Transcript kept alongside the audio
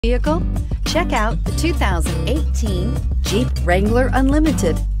Vehicle? Check out the 2018 Jeep Wrangler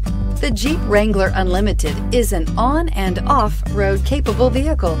Unlimited. The Jeep Wrangler Unlimited is an on- and off-road capable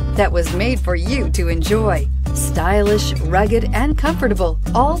vehicle that was made for you to enjoy. Stylish, rugged, and comfortable.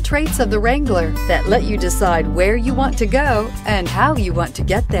 All traits of the Wrangler that let you decide where you want to go and how you want to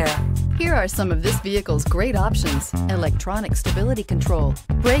get there. Here are some of this vehicle's great options: electronic stability control,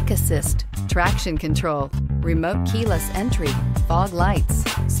 brake assist, traction control, remote keyless entry, fog lights,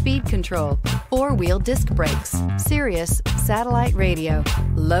 speed control, four-wheel disc brakes, Sirius Satellite Radio,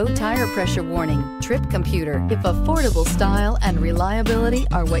 low tire pressure warning, trip computer. If affordable style and reliability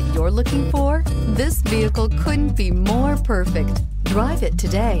are what you're looking for, this vehicle couldn't be more perfect. Drive it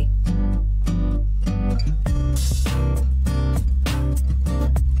today.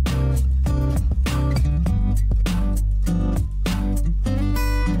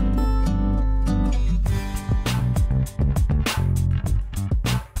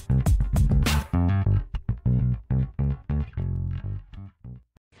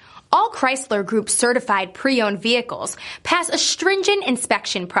 All Chrysler Group certified pre-owned vehicles pass a stringent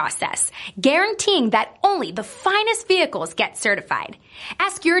inspection process, guaranteeing that only the finest vehicles get certified.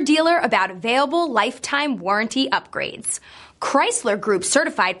 Ask your dealer about available lifetime warranty upgrades. Chrysler Group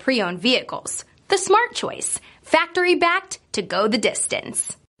certified pre-owned vehicles, the smart choice, factory backed to go the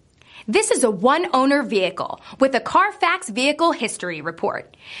distance. This is a one-owner vehicle with a CARFAX Vehicle History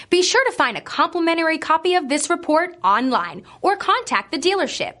Report. Be sure to find a complimentary copy of this report online or contact the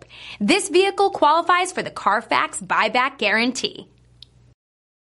dealership. This vehicle qualifies for the CARFAX buyback guarantee.